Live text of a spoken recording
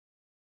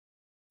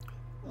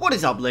What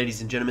is up,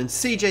 ladies and gentlemen?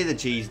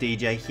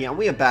 Cjthecheesedj here, and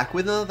we are back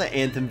with another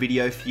Anthem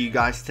video for you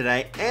guys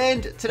today.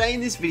 And today in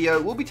this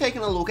video, we'll be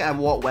taking a look at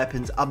what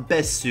weapons are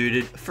best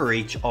suited for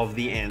each of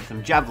the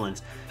Anthem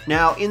Javelins.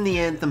 Now, in the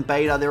Anthem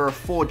beta, there are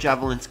 4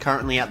 Javelins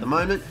currently at the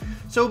moment,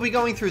 so we'll be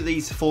going through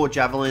these 4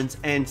 Javelins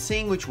and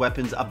seeing which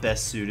weapons are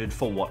best suited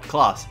for what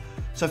class.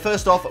 So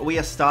first off, we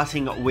are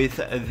starting with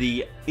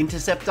the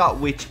Interceptor,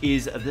 which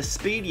is the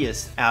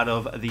speediest out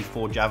of the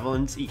 4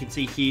 Javelins. You can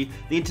see here,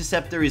 the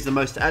Interceptor is the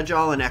most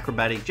agile and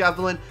acrobatic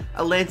Javelin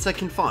a Lancer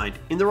can find.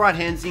 In the right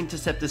hands, the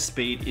Interceptor's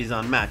speed is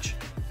unmatched.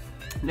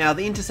 Now,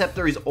 the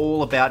Interceptor is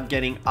all about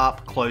getting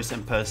up close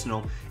and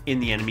personal in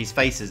the enemy's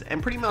faces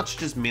and pretty much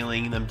just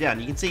meleeing them down.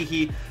 You can see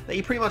here that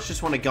you pretty much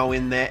just want to go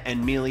in there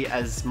and melee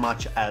as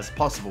much as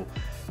possible.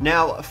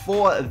 Now,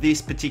 for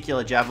this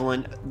particular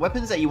Javelin,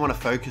 weapons that you want to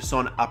focus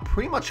on are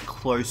pretty much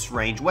close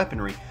range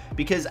weaponry,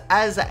 because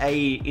as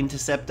a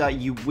Interceptor,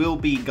 you will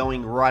be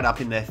going right up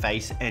in their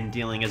face and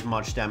dealing as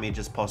much damage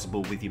as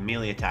possible with your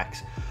melee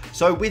attacks.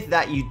 So with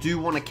that, you do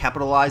want to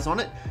capitalize on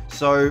it.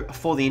 So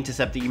for the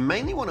Interceptor, you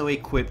mainly want to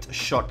equip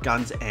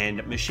shotguns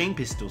and machine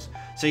pistols.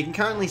 So you can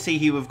currently see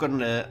here we've got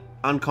an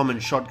uncommon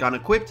shotgun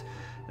equipped.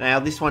 Now,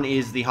 this one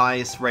is the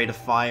highest rate of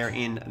fire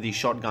in the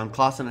shotgun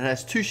class, and it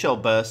has 2 shell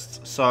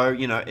bursts, so,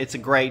 you know, it's a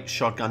great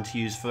shotgun to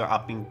use for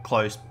up and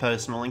close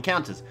personal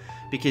encounters,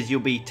 because you'll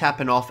be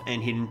tapping off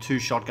and hitting 2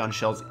 shotgun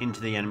shells into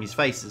the enemy's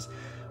faces,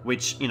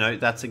 which, you know,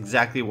 that's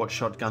exactly what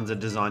shotguns are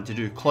designed to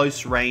do.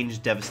 Close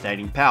range,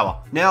 devastating power.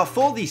 Now,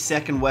 for the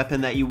second weapon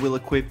that you will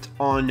equip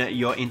on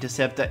your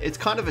Interceptor, it's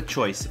kind of a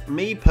choice.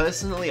 Me,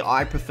 personally,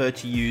 I prefer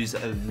to use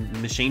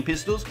machine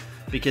pistols,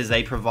 because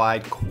they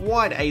provide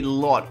quite a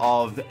lot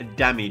of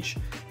damage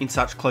in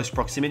such close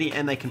proximity,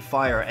 and they can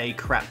fire a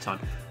crap ton,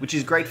 which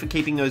is great for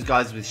keeping those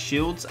guys with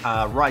shields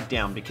right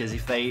down, because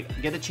if they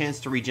get a chance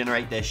to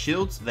regenerate their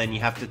shields, then you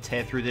have to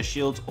tear through their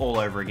shields all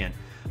over again.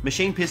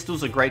 Machine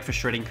pistols are great for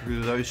shredding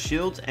through those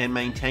shields and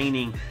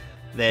maintaining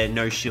their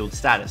no shield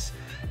status.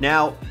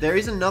 Now, there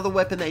is another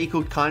weapon that you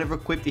could kind of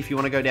equip if you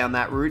want to go down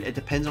that route. It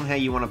depends on how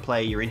you want to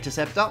play your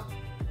Interceptor.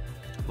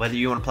 Whether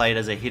you want to play it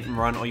as a hit and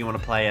run or you want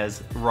to play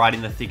as right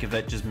in the thick of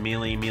it, just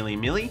melee, melee,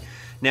 melee.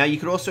 Now, you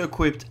could also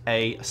equip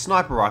a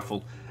sniper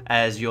rifle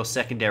as your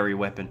secondary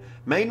weapon.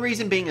 Main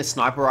reason being a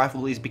sniper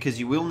rifle is because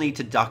you will need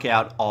to duck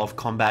out of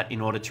combat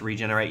in order to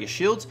regenerate your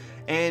shields,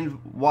 and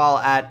while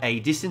at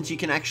a distance you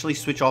can actually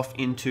switch off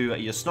into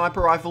your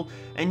sniper rifle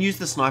and use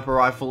the sniper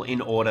rifle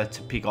in order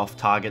to pick off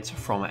targets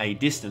from a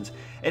distance.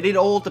 And it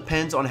all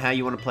depends on how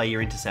you want to play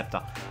your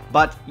Interceptor,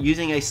 but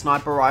using a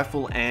sniper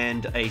rifle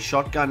and a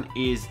shotgun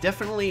is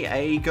definitely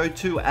a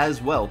go-to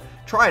as well.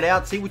 Try it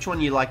out, see which one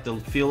you like the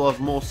feel of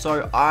more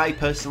so. I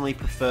personally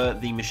prefer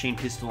the machine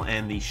pistol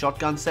and the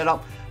shotgun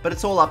setup, but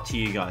it's all up to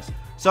you guys.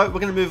 So we're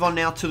going to move on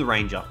now to the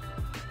Ranger.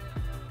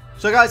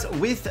 So guys,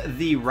 with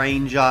the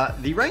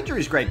Ranger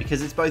is great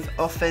because it's both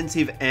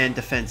offensive and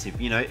defensive.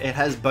 You know, it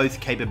has both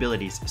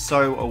capabilities.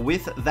 So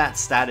with that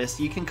status,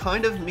 you can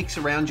kind of mix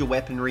around your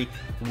weaponry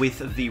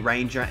with the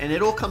Ranger, and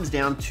it all comes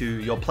down to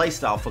your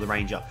playstyle for the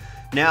Ranger.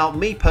 Now,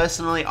 me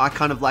personally, I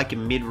kind of like a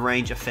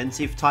mid-range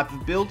offensive type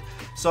of build.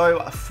 So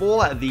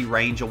for the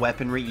Ranger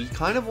weaponry, you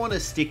kind of want to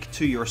stick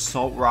to your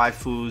assault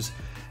rifles,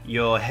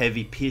 your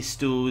heavy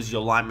pistols,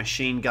 your light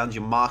machine guns,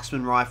 your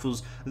marksman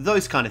rifles,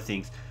 those kind of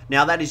things.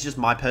 Now, that is just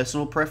my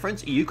personal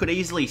preference. You could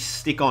easily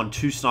stick on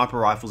 2 sniper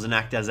rifles and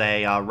act as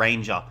a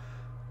Ranger,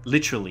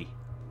 literally,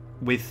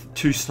 with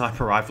 2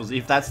 sniper rifles,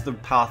 if that's the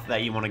path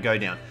that you want to go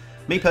down.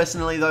 Me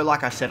personally, though,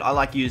 like I said, I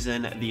like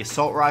using the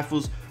assault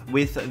rifles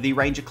with the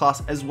Ranger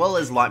class as well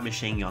as light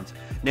machine guns.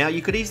 Now,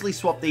 you could easily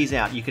swap these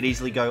out. You could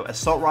easily go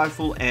assault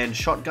rifle and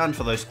shotgun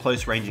for those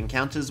close range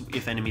encounters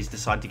if enemies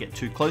decide to get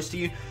too close to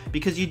you,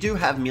 because you do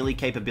have melee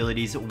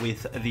capabilities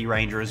with the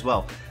Ranger as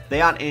well.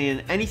 They aren't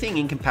in anything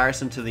in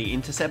comparison to the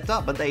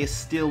Interceptor, but they are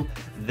still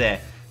there.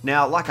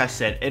 Now, like I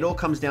said, it all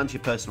comes down to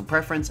your personal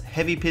preference.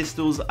 Heavy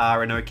pistols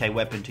are an okay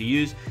weapon to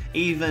use.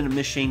 Even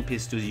machine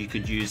pistols you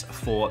could use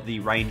for the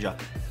Ranger.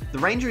 The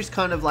Ranger is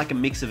kind of like a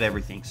mix of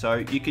everything, so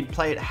you could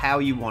play it how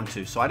you want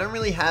to. So I don't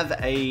really have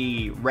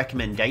a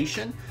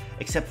recommendation,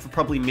 except for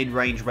probably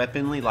mid-range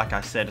weaponry, like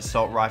I said,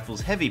 assault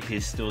rifles, heavy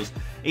pistols,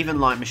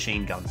 even light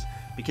machine guns,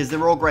 because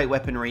they're all great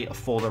weaponry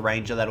for the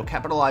Ranger that'll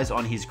capitalize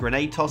on his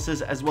grenade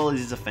tosses as well as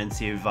his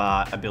offensive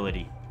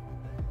ability.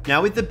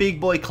 Now, with the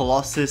big boy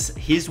Colossus,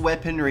 his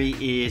weaponry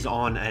is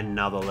on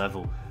another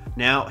level.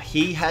 Now,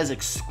 he has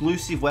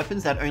exclusive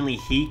weapons that only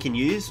he can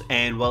use,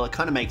 and well, it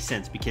kind of makes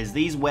sense because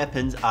these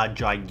weapons are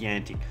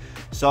gigantic.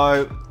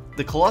 So,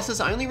 the Colossus,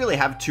 I only really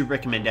have 2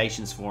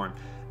 recommendations for him.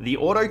 The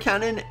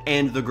autocannon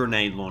and the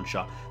grenade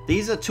launcher.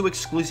 These are 2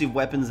 exclusive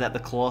weapons that the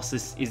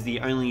Colossus is the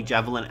only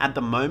Javelin at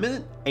the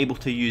moment able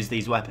to use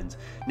these weapons.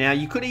 Now,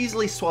 you could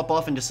easily swap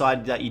off and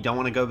decide that you don't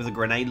want to go with a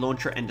grenade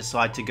launcher and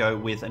decide to go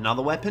with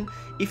another weapon.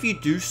 If you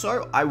do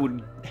so, I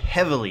would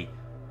heavily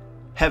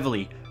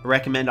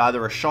recommend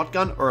either a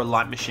shotgun or a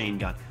light machine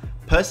gun.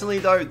 Personally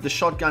though, the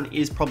shotgun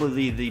is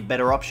probably the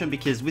better option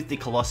because with the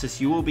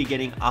Colossus you will be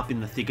getting up in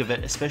the thick of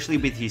it, especially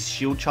with his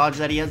shield charge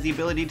that he has the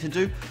ability to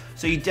do.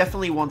 So you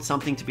definitely want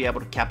something to be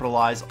able to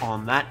capitalize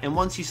on that, and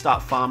once you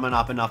start farming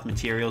up enough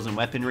materials and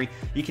weaponry,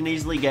 you can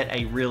easily get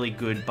a really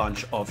good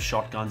bunch of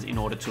shotguns in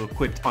order to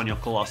equip on your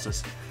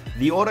Colossus.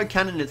 The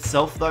autocannon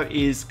itself though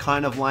is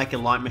kind of like a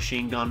light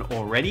machine gun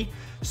already,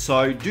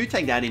 so do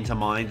take that into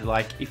mind.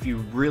 Like if you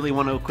really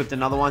want to equip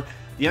another one,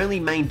 the only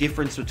main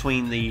difference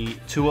between the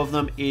two of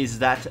them is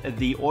that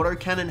the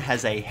autocannon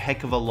has a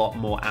heck of a lot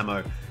more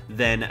ammo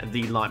than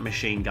the light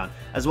machine gun.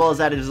 As well as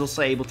that, it is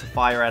also able to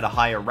fire at a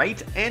higher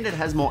rate and it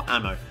has more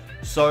ammo.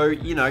 So,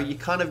 you know, you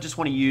kind of just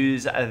want to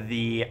use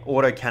the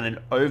autocannon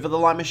over the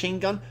light machine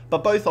gun,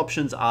 but both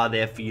options are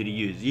there for you to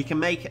use. You can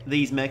make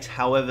these mechs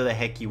however the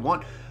heck you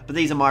want, but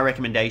these are my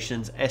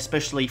recommendations,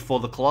 especially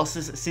for the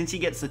Colossus, since he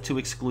gets the two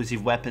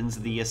exclusive weapons,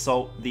 the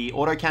assault, the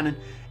autocannon,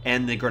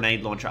 and the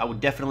grenade launcher. I would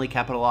definitely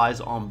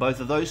capitalize on both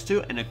of those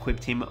two and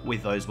equip him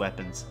with those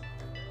weapons.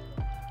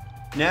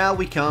 Now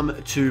we come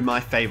to my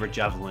favorite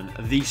javelin,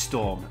 the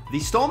Storm. The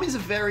Storm is a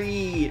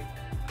very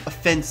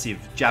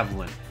offensive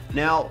javelin.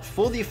 Now,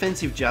 for the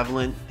offensive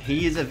javelin,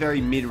 he is a very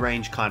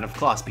mid-range kind of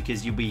class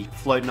because you'll be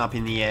floating up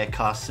in the air,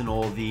 casting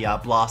all the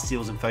blast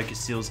seals and focus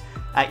seals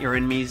at your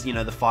enemies, you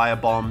know, the fire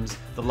bombs,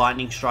 the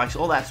lightning strikes,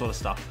 all that sort of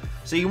stuff.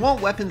 So you want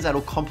weapons that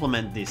will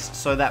complement this,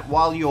 so that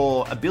while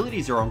your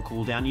abilities are on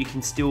cooldown, you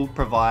can still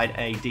provide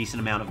a decent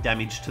amount of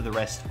damage to the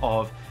rest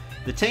of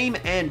the team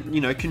and, you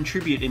know,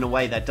 contribute in a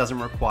way that doesn't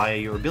require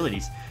your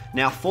abilities.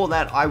 Now, for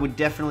that, I would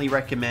definitely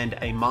recommend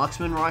a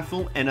marksman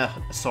rifle and an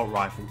assault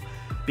rifle.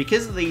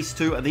 Because of these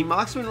two, the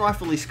marksman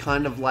rifle is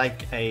kind of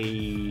like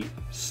a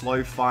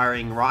slow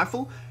firing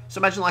rifle. So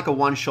imagine like a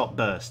one-shot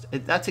burst.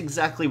 That's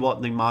exactly what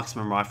the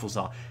marksman rifles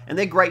are. And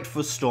they're great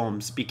for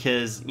storms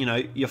because, you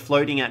know, you're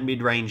floating at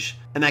mid-range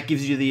and that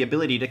gives you the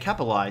ability to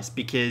capitalize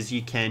because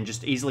you can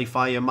just easily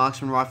fire your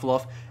marksman rifle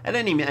off at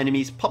any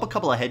enemies, pop a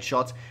couple of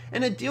headshots,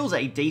 and it deals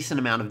a decent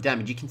amount of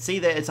damage. You can see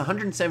there it's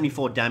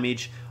 174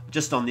 damage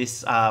just on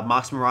this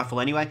marksman rifle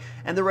anyway,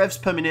 and the revs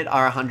per minute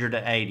are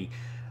 180.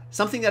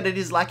 Something that it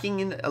is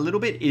lacking in a little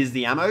bit is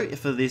the ammo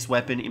for this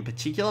weapon in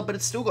particular, but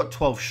it's still got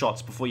 12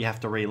 shots before you have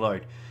to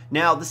reload.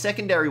 Now, the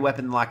secondary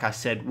weapon, like I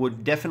said,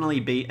 would definitely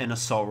be an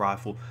assault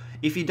rifle.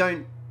 If you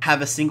don't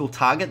have a single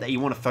target that you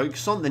want to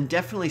focus on, then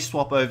definitely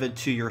swap over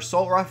to your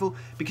assault rifle,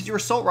 because your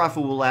assault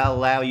rifle will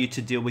allow you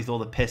to deal with all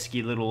the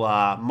pesky little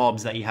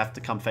mobs that you have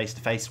to come face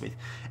to face with.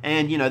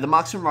 And, you know, the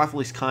marksman rifle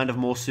is kind of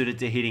more suited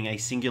to hitting a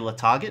singular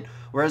target,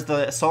 whereas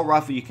the assault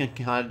rifle, you can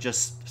kind of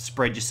just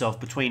spread yourself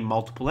between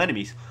multiple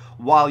enemies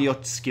while your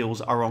skills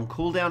are on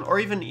cooldown, or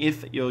even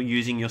if you're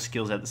using your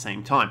skills at the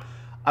same time.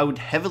 I would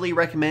heavily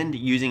recommend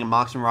using a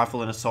marksman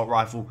rifle and assault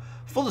rifle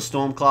for the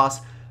Storm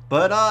class.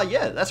 But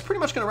yeah, that's pretty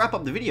much going to wrap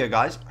up the video,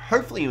 guys.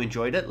 Hopefully you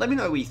enjoyed it. Let me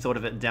know what you thought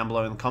of it down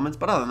below in the comments.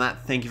 But other than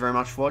that, thank you very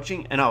much for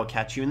watching, and I will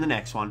catch you in the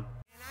next one.